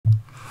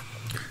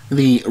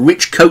The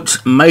Rich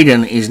Coats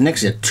maiden is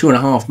next, a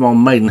 2.5 mile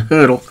maiden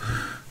hurdle.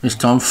 This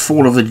time,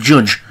 4 of the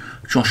judge.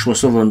 Joshua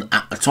Sutherland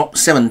at the top,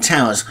 7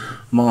 Towers,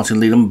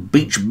 Martin Leedham,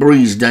 Beach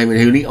Breeze, David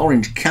Hooley,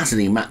 Orange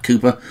Cassidy, Matt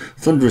Cooper,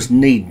 Thunderous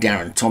Need,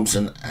 Darren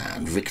Thompson,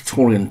 and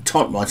Victorian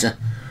Typewriter,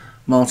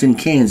 Martin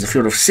Cairns, a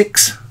field of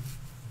 6.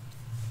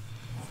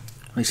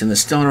 Placing the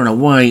starter, and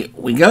away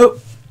we go.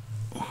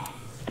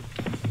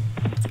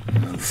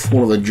 And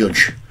 4 of the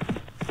judge,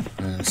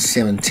 and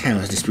 7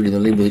 Towers disputing the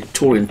lead with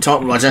Victorian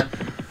Typewriter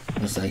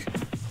as they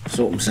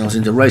sort themselves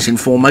into racing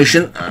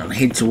formation and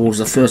head towards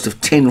the first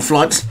of 10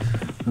 flights.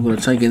 I'm going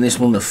to take in this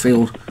one, the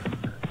field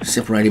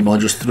separated by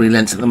just 3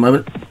 lengths at the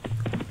moment,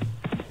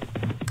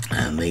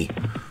 and the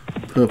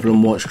purple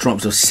and white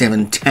stripes of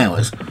 7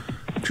 Towers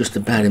just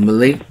about in the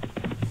lead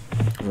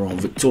from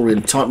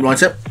Victorian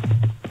Typewriter,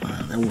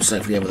 and they're all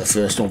safely over the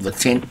first of the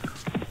 10.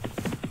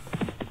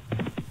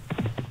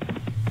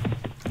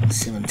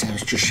 7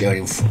 Towers just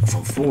showing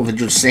from 4 of the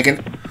judge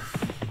second,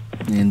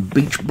 and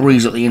Beach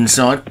Breeze at the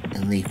inside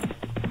in the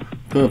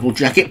purple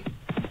jacket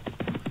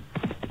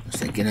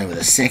as they get over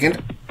the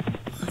second.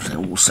 So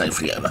all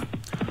safely over.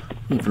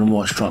 Purple and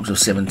white stripes of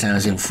 7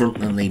 Towers in front,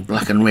 and the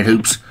black and red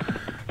hoops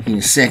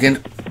in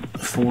second.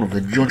 4 of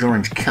the judge,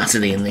 Orange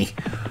Cassidy in the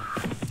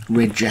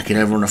red jacket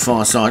over on the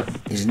far side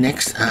is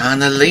next, and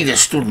the leader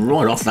stood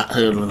right off that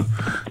hurdle and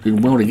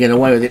did well to get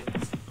away with it.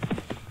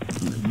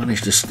 And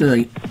managed to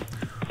stay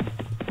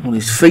on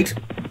his feet.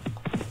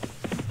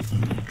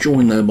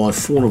 Joined though by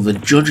 4 of the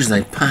judges.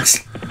 They pass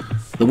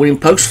the winning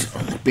post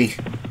on the big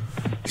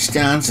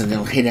stands, and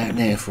they'll head out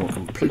now for a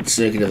complete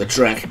circuit of the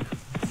track.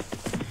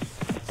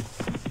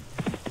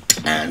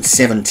 And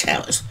 7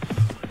 Towers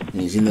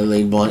is in the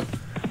lead by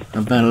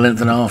about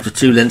 1.5 lengths to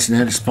 2 lengths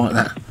now, despite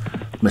that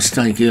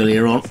mistake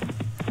earlier on.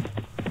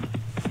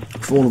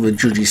 4 of the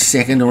judges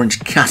second, Orange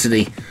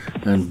Cassidy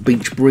and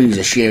Beach Breeze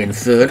are sharing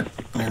third,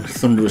 and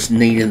Thunderous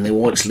Need in the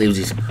white sleeves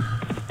is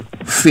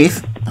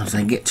 5th as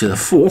they get to the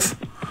 4th,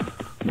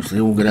 which they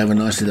all get over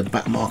nicely. The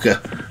back marker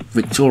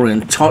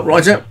Victorian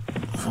Typewriter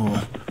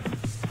for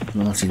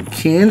Martin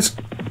Cairns,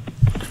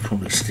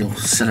 probably still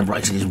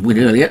celebrating his win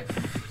earlier.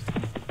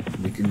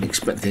 We didn't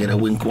expect to get a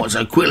win quite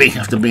so quickly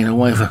after being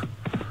away for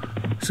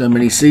so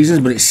many seasons,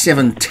 but it's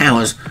 7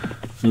 Towers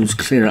who's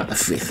clear at the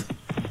 5th.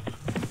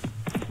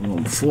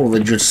 4 of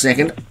the judge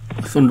second,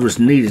 Thunderous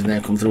Need has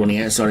now come through on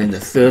the outside in the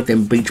 3rd,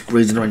 then Beach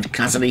Breeze and Orange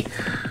Cassidy,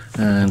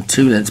 and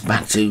 2 lengths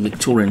back to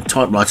Victorian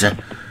Typewriter,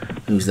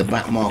 who's the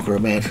back marker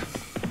about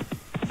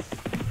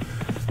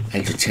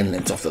 8 to 10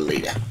 lengths off the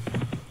leader.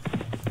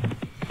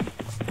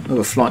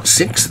 Over flight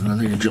 6, and the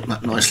leader jumped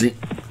that nicely.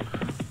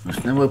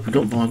 It's now opened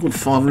up by a good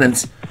 5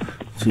 lengths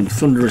to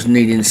Thunderous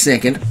Need in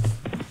second,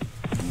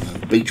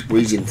 and Beach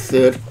Breeze in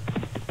 3rd,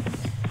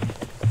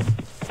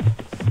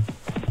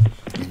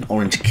 and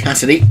Orange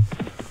Cassidy.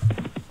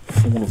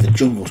 4 of the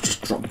jungles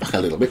just dropped back a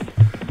little bit,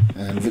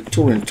 and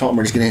Victorian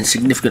Typewriter is getting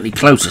significantly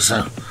closer,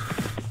 so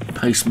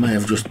pace may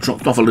have just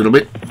dropped off a little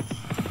bit.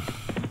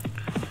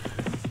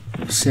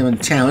 7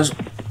 Towers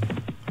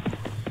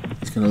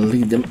is going to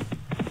lead them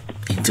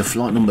into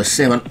flight number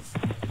 7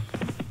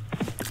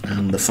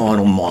 and the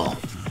final mile.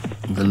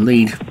 The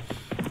lead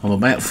of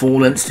about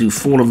 4 lengths to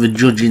 4 of the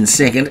judge in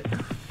second,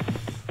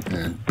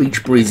 and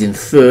Beach Breeze in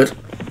 3rd,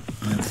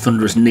 and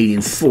Thunderous Need in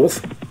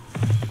 4th.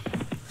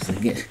 So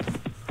they get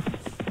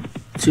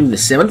to the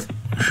 7th.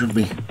 Should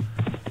be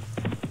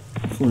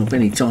coming up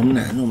any time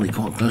now. Normally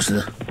quite close to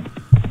the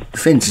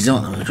fences,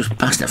 aren't they? We're just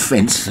past a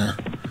fence.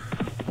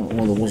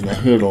 Well, there wasn't a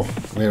hurdle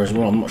there as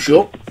well, I'm not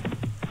sure.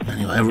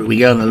 Anyway, over we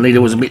go, and the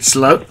leader was a bit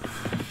slow.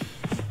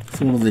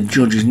 4 of the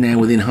judges now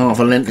within half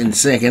a length in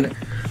second.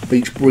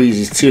 Beach Breeze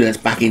is 2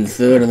 lengths back in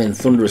 3rd, and then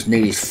Thunderous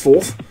Need is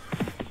 4th.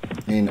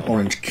 Then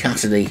Orange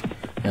Cassidy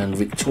and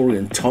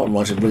Victorian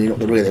Typewriter bringing up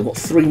the rear. They've got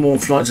 3 more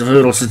flights of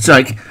hurdles to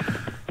take.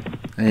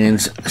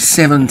 And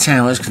 7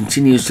 Towers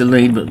continues to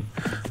lead, but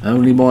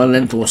only by a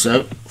length or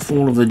so.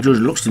 4 of the judge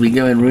looks to be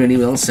going really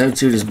well, so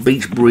too does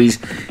Beach Breeze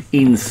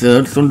in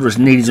 3rd. Thunderous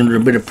Need is under a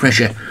bit of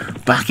pressure,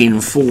 back in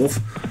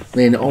 4th.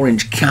 Then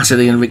Orange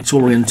Cassidy and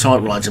Victorian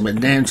Typewriter, but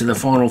down to the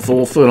final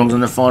 4 furlongs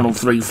and the final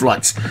 3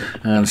 flights.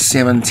 And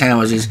 7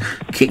 Towers is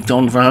kicked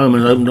on for home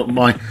and opened up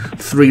by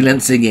 3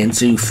 lengths again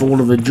to 4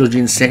 of the judge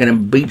in second,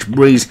 and Beach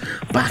Breeze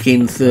back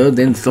in 3rd.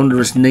 Then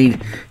Thunderous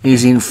Need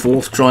is in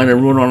 4th, trying to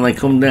run on. They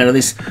come down to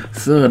this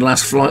 3rd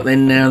last flight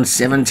then now, and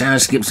 7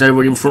 Towers skips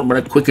over it in front, but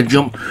a quicker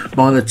jump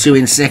by the 2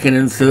 in second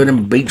and 3rd,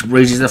 and Beach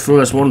Breeze is the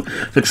first one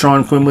to try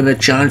and come in with a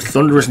challenge.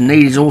 Thunderous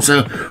Need is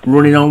also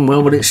running on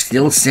well, but it's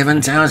still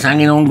 7 Towers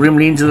hanging on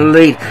grimly into the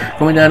lead,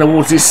 coming down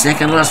towards this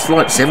 2nd last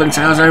flight. 7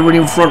 Towers over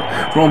in front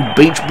from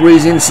Beach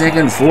Breeze in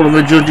 2nd, 4 of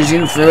the judges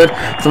in 3rd.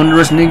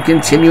 Thunderous Need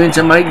continuing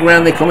to make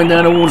ground. They're coming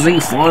down towards the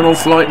final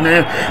flight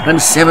now,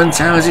 and 7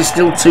 Towers is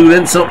still 2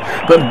 lengths up,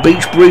 but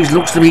Beach Breeze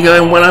looks to be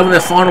going well over the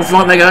final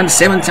flight. They're going,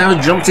 7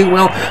 Towers jumped in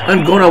well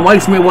and got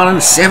away from it well,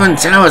 and 7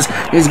 Towers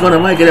is going to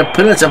make it a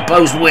pillar to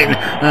post win,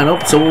 and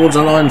up towards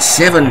the line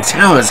 7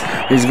 Towers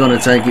is going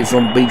to take it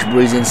from Beach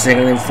Breeze in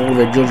 2nd, then 4 of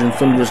the judge and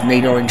Thunderous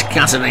Need, Orange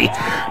Cassidy,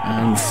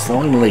 and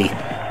finally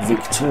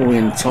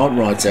Victorian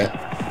typewriter.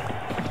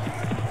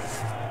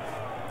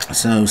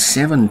 So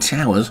 7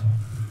 Towers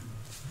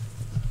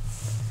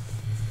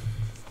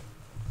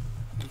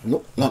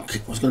looked like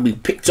it was going to be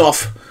picked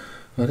off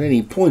at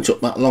any point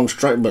up that long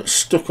straight, but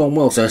stuck on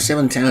well. So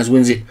 7 Towers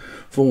wins it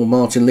for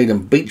Martin Lead,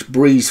 and Beach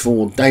Breeze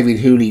for David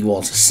Hooley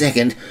was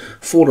second.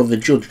 Ford of the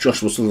Judge,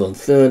 Joshua Sutherland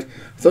third.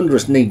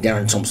 Thunderous Need,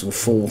 Darren Thompson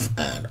fourth,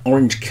 and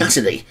Orange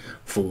Cassidy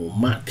for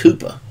Matt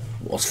Cooper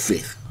was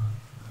fifth.